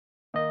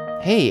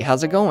Hey,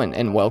 how's it going?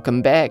 And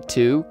welcome back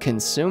to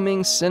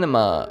Consuming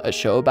Cinema, a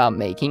show about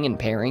making and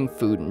pairing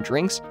food and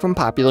drinks from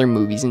popular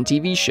movies and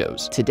TV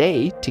shows.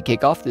 Today, to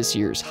kick off this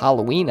year's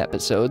Halloween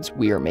episodes,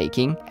 we are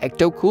making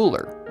Ecto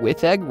Cooler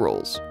with egg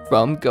rolls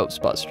from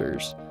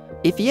Ghostbusters.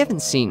 If you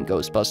haven't seen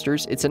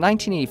Ghostbusters, it's a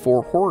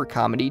 1984 horror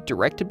comedy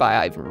directed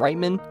by Ivan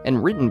Reitman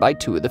and written by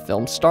two of the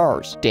film's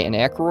stars, Dan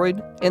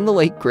Aykroyd and the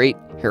late great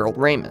Harold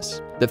Ramis.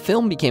 The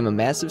film became a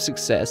massive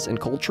success and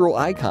cultural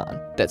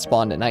icon that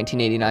spawned a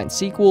 1989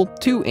 sequel,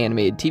 two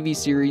animated TV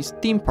series,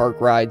 theme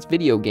park rides,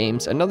 video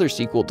games, another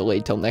sequel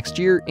delayed till next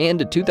year, and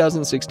a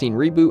 2016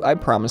 reboot I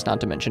promise not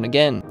to mention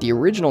again. The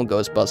original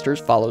Ghostbusters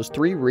follows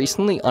three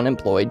recently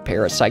unemployed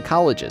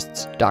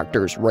parapsychologists,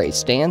 Doctors Ray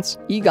Stantz,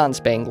 Egon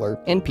Spangler,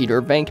 and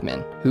Peter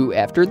Venkman, who,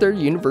 after their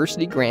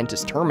university grant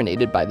is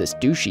terminated by this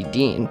douchey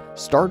dean,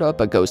 start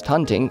up a ghost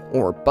hunting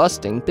or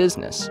busting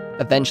business,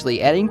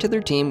 eventually adding to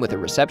their team with a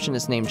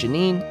receptionist named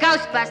Janine,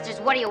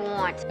 Ghostbusters, what do you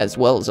want? as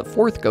well as a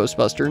fourth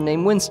Ghostbuster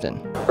named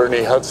Winston.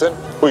 Ernie Hudson,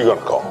 who are you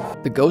gonna call?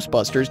 The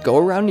Ghostbusters go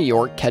around New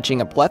York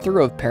catching a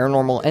plethora of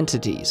paranormal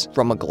entities,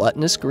 from a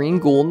gluttonous green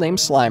ghoul named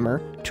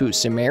Slimer to a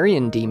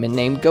Sumerian demon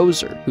named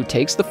Gozer, who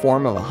takes the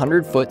form of a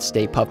 100-foot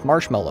Stay Puft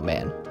Marshmallow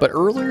Man. But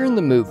earlier in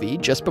the movie,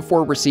 just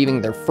before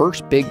receiving their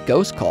first big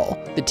ghost call,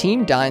 the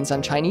team dines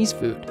on Chinese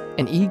food,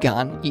 and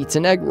Egon eats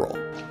an egg roll.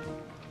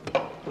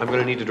 I'm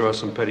gonna need to draw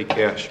some petty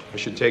cash. I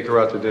should take her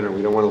out to dinner.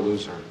 We don't want to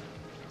lose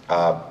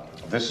her.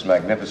 This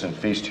magnificent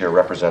feast here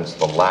represents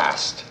the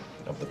last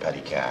of the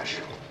petty cash.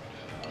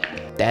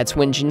 That's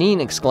when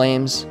Janine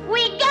exclaims,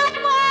 We got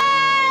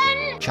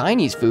one!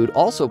 Chinese food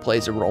also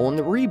plays a role in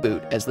the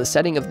reboot as the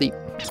setting of the...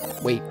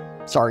 Wait,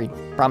 sorry,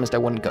 promised I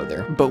wouldn't go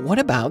there. But what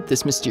about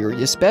this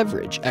mysterious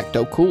beverage,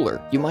 Ecto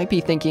Cooler? You might be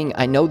thinking,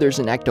 I know there's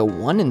an Ecto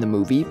 1 in the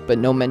movie, but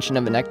no mention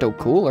of an Ecto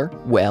Cooler.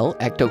 Well,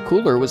 Ecto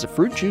Cooler was a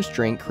fruit juice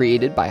drink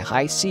created by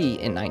High C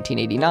in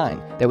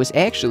 1989 that was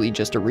actually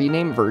just a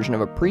renamed version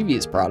of a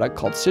previous product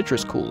called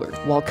Citrus Cooler.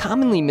 While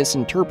commonly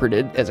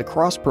misinterpreted as a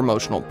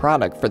cross-promotional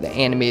product for the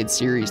animated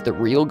series The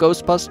Real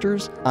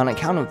Ghostbusters, on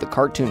account of the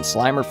cartoon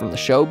Slimer from the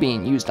show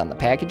being used on the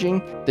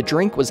packaging, the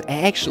drink was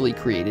actually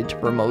created to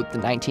promote the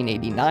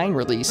 1989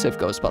 release of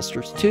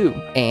Ghostbusters 2.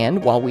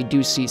 And while we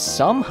do see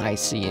some High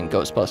C in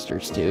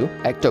Ghostbusters 2,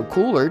 Ecto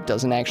Cooler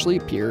doesn't actually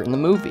appear in the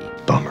movie.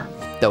 Bummer.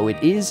 Though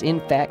it is in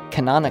fact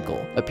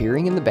canonical,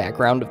 appearing in the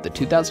background of the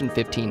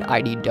 2015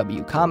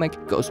 IDW comic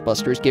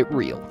Ghostbusters Get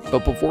Real.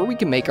 But before we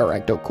can make our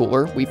Ecto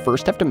Cooler, we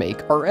first have to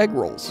make our egg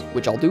rolls,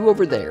 which I'll do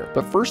over there.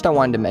 But first I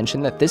wanted to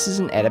mention that this is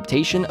an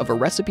adaptation of a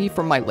recipe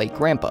from my late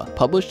grandpa,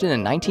 published in a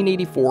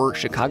 1984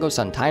 Chicago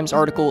Sun-Times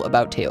article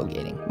about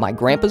tailgating. My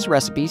grandpa's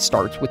recipe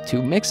starts with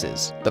two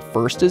mixes. The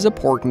first is a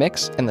pork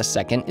mix, and the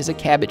second is a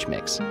cabbage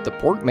mix. The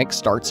pork mix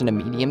starts in a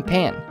medium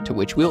pan, to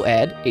which we'll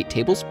add a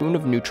tablespoon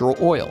of neutral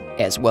oil,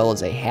 as well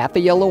as half a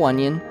yellow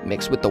onion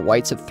mixed with the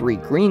whites of 3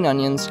 green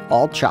onions,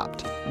 all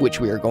chopped, which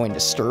we are going to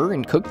stir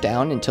and cook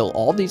down until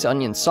all these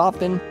onions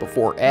soften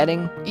before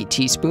adding a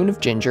teaspoon of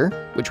ginger,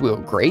 which we will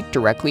grate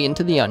directly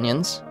into the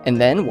onions,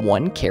 and then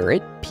 1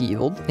 carrot,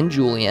 peeled and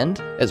julienned,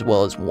 as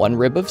well as 1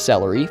 rib of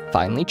celery,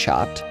 finely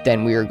chopped.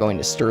 Then we are going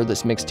to stir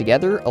this mix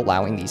together,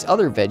 allowing these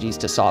other veggies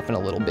to soften a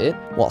little bit,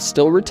 while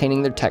still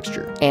retaining their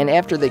texture. And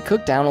after they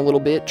cook down a little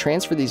bit,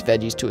 transfer these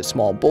veggies to a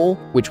small bowl,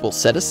 which we'll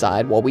set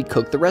aside while we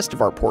cook the rest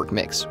of our pork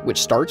mix,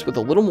 which starts with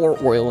a little more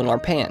oil in our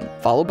pan,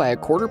 followed by a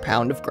 1/4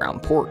 pound of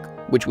ground pork,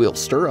 which we'll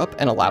stir up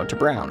and allow to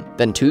brown.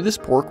 Then to this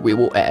pork we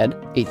will add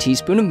a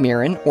teaspoon of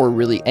Mirin, or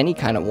really any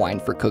kind of wine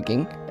for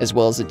cooking, as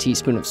well as a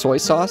teaspoon of soy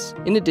sauce,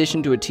 in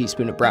addition to a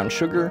teaspoon of brown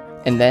sugar.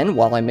 And then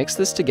while I mix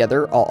this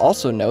together, I'll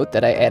also note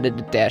that I added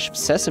a dash of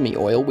sesame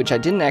oil, which I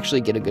didn't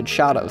actually get a good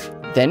shot of.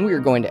 Then we are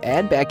going to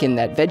add back in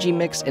that veggie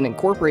mix and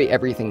incorporate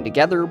everything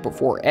together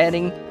before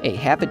adding a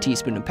half a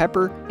teaspoon of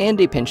pepper and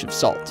a pinch of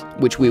salt,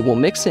 which we will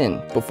mix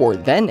in before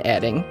then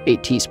adding a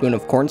teaspoon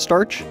of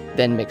cornstarch.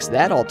 Then mix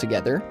that all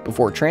together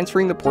before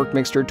transferring the pork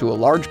mixture to a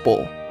large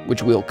bowl,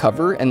 which we'll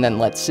cover and then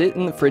let sit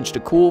in the fridge to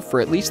cool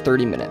for at least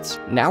 30 minutes.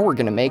 Now we're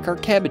gonna make our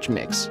cabbage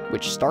mix,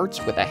 which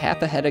starts with a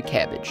half a head of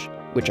cabbage,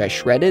 which I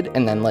shredded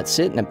and then let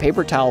sit in a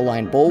paper towel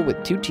lined bowl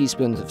with 2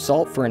 teaspoons of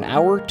salt for an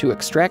hour to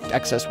extract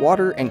excess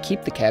water and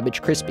keep the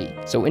cabbage crispy.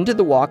 So into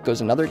the wok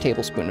goes another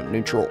tablespoon of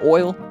neutral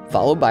oil,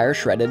 followed by our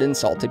shredded and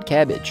salted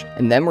cabbage.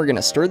 And then we're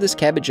gonna stir this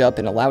cabbage up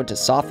and allow it to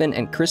soften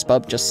and crisp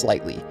up just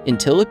slightly,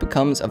 until it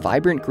becomes a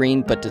vibrant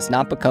green but does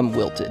not become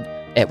wilted,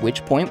 at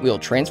which point we'll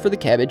transfer the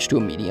cabbage to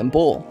a medium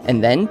bowl.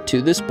 And then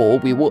to this bowl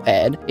we will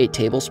add a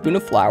tablespoon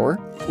of flour,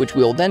 which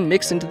we'll then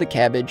mix into the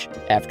cabbage,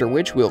 after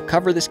which we'll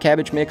cover this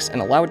cabbage mix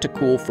and allow it to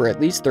cool for at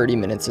least 30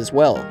 minutes as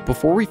well.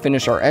 Before we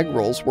finish our egg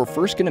rolls, we're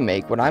first going to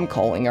make what I'm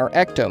calling our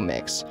Ecto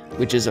mix,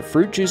 which is a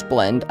fruit juice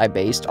blend I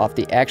based off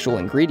the actual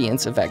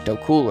ingredients of Ecto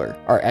Cooler.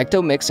 Our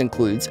Ecto mix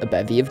includes a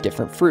bevy of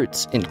different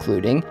fruits,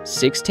 including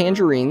 6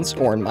 tangerines,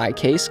 or in my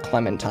case,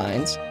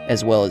 clementines,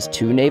 as well as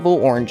 2 navel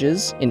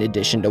oranges, in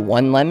addition to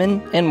 1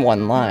 lemon and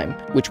 1 lime,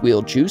 which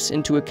we'll juice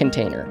into a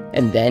container.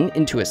 And then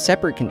into a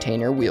separate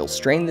container, we'll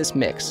strain this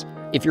mix,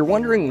 If you're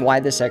wondering why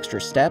this extra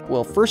step,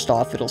 well, first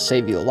off, it'll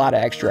save you a lot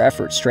of extra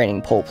effort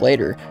straining pulp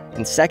later,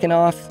 and second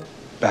off,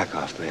 Back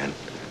off, man.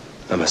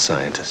 I'm a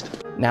scientist.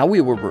 now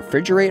we will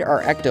refrigerate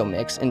our Ecto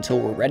mix until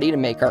we're ready to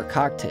make our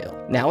cocktail.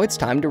 Now it's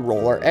time to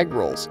roll our egg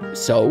rolls.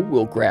 So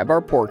we'll grab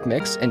our pork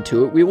mix, and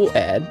to it we will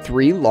add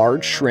 3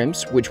 large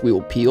shrimps, which we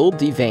will peel,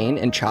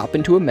 devein, and chop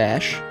into a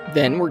mash.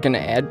 Then we're going to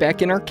add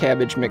back in our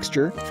cabbage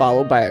mixture,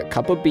 followed by a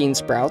cup of bean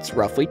sprouts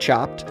roughly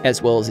chopped,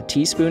 as well as a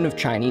teaspoon of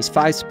Chinese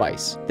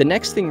 5-spice. The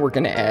next thing we're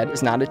going to add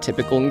is not a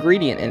typical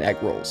ingredient in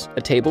egg rolls,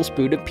 a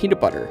tablespoon of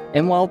peanut butter.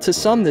 And while to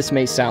some this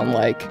may sound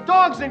like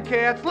Dogs and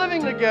cats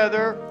living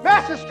together,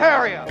 mass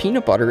hysteria!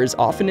 Peanut butter is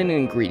often an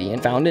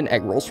ingredient found in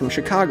egg rolls from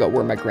Chicago,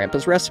 where my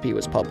grandpa's recipe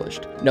was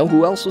published. Know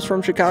who else was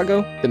from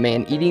Chicago? The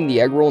man eating the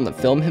egg roll in the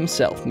film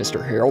himself,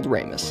 Mr. Harold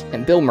Ramis.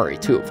 And Bill Murray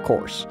too, of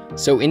course.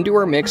 So into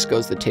our mix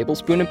goes the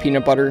tablespoon of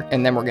peanut butter,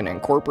 and then we're going to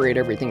incorporate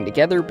everything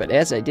together, but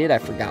as I did, I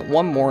forgot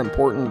one more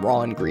important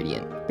raw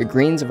ingredient, the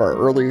greens of our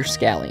earlier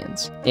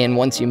scallions. And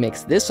once you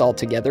mix this all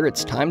together,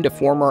 it's time to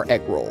form our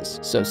egg rolls.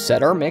 So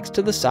set our mix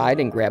to the side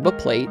and grab a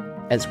plate,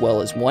 as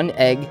well as 1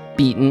 egg,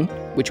 beaten,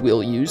 which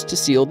we'll use to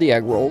seal the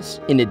egg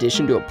rolls, in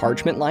addition to a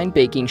parchment-lined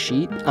baking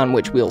sheet on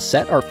which we'll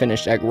set our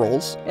finished egg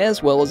rolls,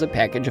 as well as a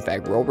package of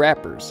egg roll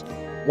wrappers,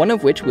 one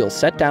of which we'll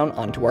set down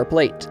onto our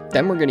plate.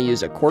 Then we're going to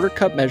use a 1/4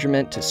 cup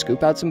measurement to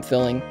scoop out some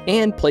filling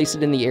and place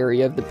it in the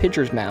area of the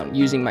pitcher's mound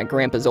using my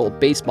grandpa's old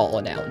baseball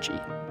analogy.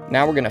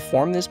 Now we're going to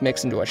form this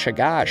mix into a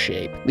shaga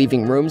shape,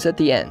 leaving rooms at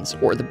the ends,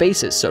 or the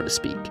bases so to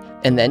speak.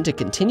 And then to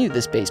continue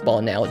this baseball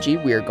analogy,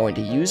 we are going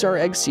to use our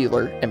egg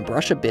sealer and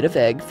brush a bit of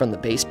egg from the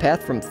base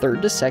path from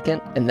 3rd to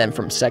 2nd, and then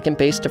from 2nd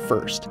base to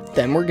 1st.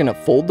 Then we're going to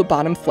fold the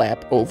bottom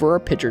flap over our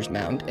pitcher's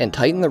mound and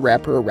tighten the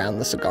wrapper around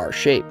the cigar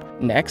shape.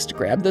 Next,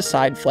 grab the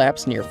side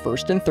flaps near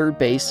 1st and 3rd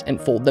base and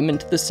fold them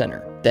into the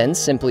center. Then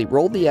simply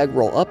roll the egg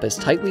roll up as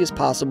tightly as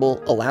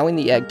possible, allowing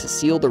the egg to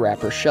seal the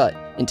wrapper shut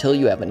until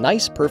you have a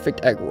nice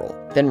perfect egg roll.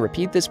 Then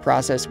repeat this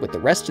process with the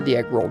rest of the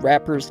egg roll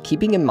wrappers,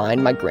 keeping in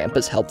mind my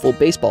grandpa's helpful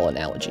baseball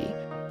analogy.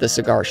 The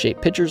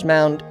cigar-shaped pitcher's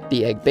mound,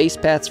 the egg base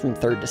paths from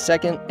 3rd to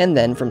 2nd, and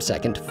then from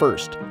 2nd to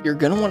 1st. You're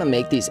going to want to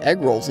make these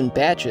egg rolls in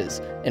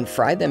batches and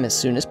fry them as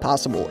soon as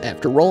possible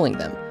after rolling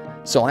them.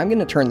 So I'm going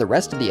to turn the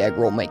rest of the egg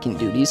roll making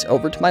duties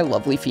over to my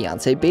lovely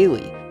fiancée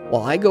Bailey,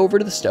 while I go over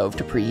to the stove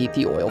to preheat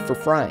the oil for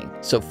frying.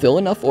 So fill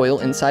enough oil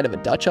inside of a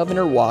Dutch oven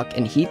or wok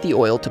and heat the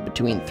oil to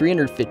between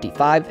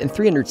 355 and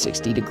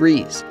 360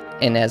 degrees.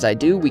 And as I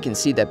do, we can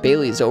see that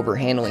Bailey is over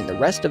handling the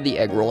rest of the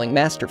egg rolling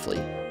masterfully.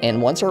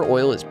 And once our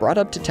oil is brought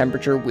up to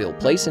temperature, we'll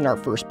place in our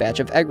first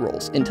batch of egg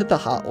rolls into the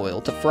hot oil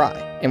to fry.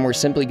 And we're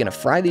simply going to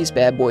fry these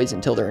bad boys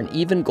until they're an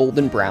even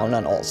golden brown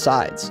on all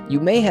sides. You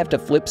may have to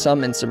flip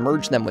some and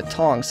submerge them with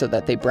tongs so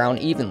that they brown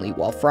evenly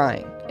while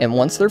frying. And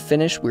once they're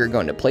finished, we're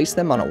going to place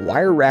them on a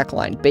wire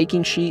rack-lined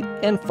baking sheet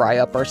and fry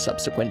up our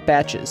subsequent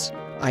batches.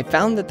 I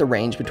found that the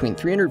range between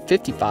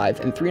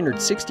 355 and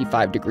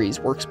 365 degrees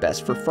works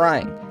best for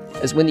frying,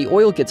 as when the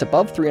oil gets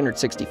above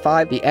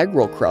 365, the egg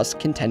roll crust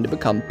can tend to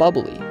become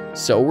bubbly.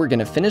 So we're going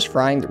to finish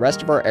frying the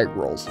rest of our egg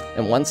rolls,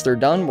 and once they're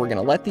done, we're going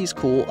to let these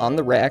cool on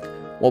the rack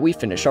while we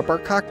finish up our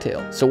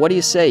cocktail. So what do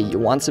you say, you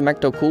want some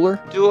Ecto Cooler?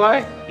 Do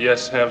I?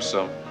 Yes, have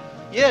some.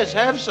 Yes,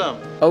 have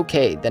some.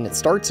 Okay, then it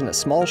starts in a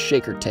small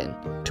shaker tin,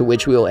 to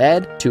which we'll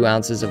add 2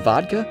 ounces of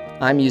vodka.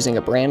 I'm using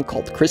a brand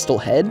called Crystal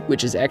Head,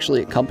 which is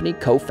actually a company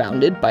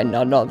co-founded by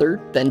none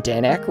other than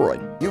Dan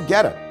Aykroyd. You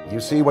get it. You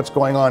see what's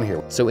going on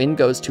here. So in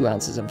goes 2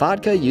 ounces of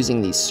vodka using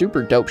these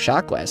super dope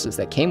shot glasses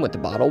that came with the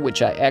bottle,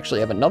 which I actually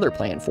have another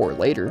plan for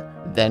later.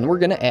 Then we're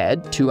gonna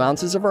add 2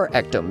 ounces of our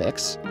Ecto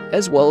mix,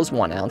 as well as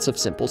 1 ounce of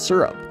simple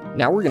syrup.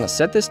 Now we're gonna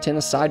set this tin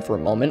aside for a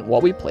moment while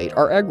we plate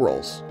our egg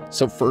rolls.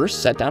 So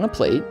first, set down a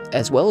plate,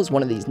 as well as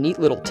one of these neat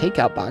little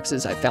takeout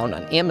boxes I found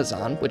on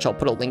Amazon, which I'll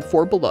put a link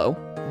for below.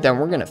 Then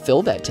we're gonna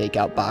fill that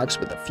takeout box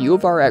with a few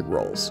of our egg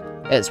rolls,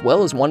 as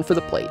well as one for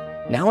the plate.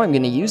 Now I'm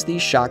going to use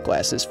these shot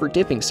glasses for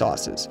dipping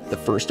sauces, the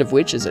first of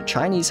which is a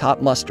Chinese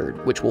hot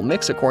mustard, which we'll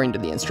mix according to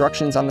the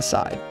instructions on the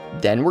side.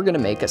 Then we're going to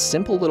make a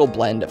simple little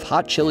blend of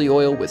hot chili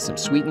oil with some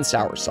sweet and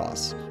sour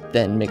sauce.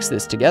 Then mix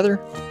this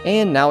together,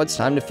 and now it's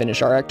time to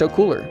finish our Ecto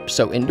Cooler.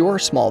 So into our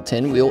small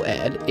tin, we'll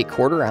add a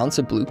 1/4 ounce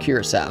of Blue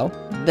Curacao,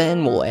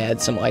 then we'll add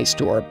some ice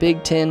to our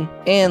big tin,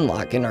 and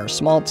lock in our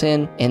small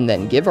tin, and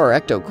then give our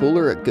Ecto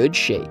Cooler a good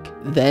shake.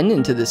 Then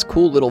into this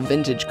cool little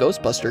vintage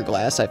Ghostbuster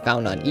glass I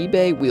found on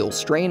eBay, we'll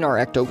strain our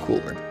Ecto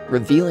Cooler,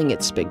 revealing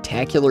its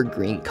spectacular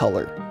green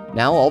color.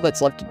 Now all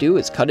that's left to do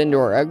is cut into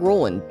our egg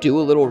roll and do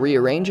a little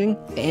rearranging,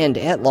 and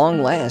at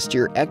long last,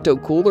 your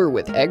Ecto Cooler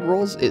with egg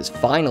rolls is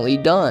finally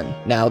done.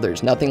 Now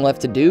there's nothing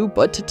left to do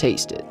but to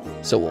taste it.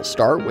 So we'll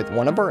start with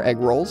one of our egg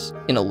rolls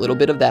in a little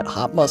bit of that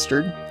hot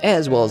mustard,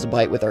 as well as a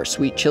bite with our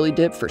sweet chili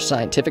dip for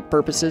scientific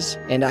purposes.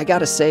 And I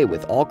gotta say,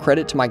 with all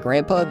credit to my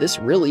grandpa, this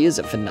really is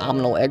a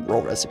phenomenal egg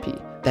roll recipe.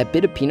 That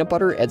bit of peanut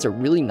butter adds a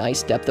really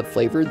nice depth of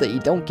flavor that you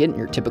don't get in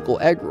your typical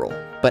egg roll.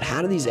 But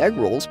how do these egg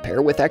rolls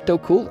pair with Ecto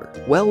Cooler?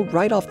 Well,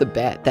 right off the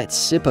bat, that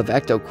sip of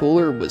Ecto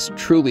Cooler was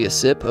truly a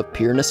sip of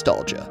pure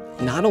nostalgia.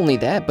 Not only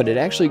that, but it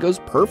actually goes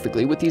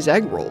perfectly with these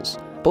egg rolls.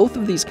 Both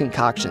of these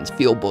concoctions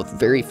feel both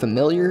very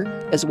familiar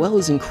as well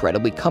as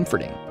incredibly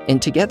comforting,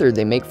 and together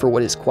they make for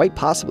what is quite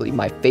possibly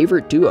my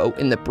favorite duo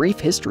in the brief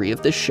history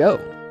of this show.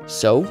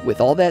 So,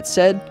 with all that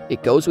said,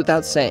 it goes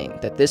without saying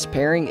that this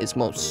pairing is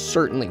most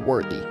certainly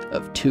worthy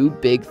of 2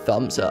 big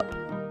thumbs up.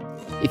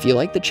 If you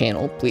like the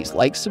channel, please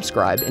like,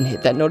 subscribe, and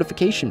hit that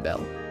notification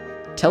bell.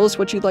 Tell us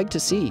what you'd like to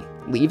see.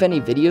 Leave any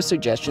video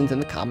suggestions in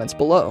the comments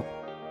below.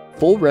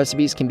 Full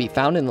recipes can be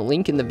found in the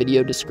link in the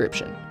video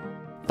description.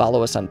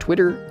 Follow us on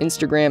Twitter,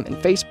 Instagram, and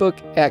Facebook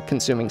at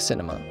Consuming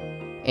Cinema.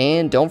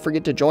 And don't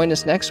forget to join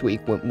us next week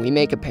when we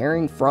make a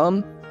pairing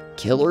from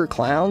Killer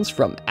Clowns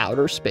from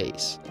Outer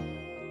Space.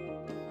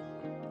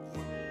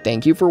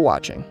 Thank you for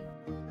watching.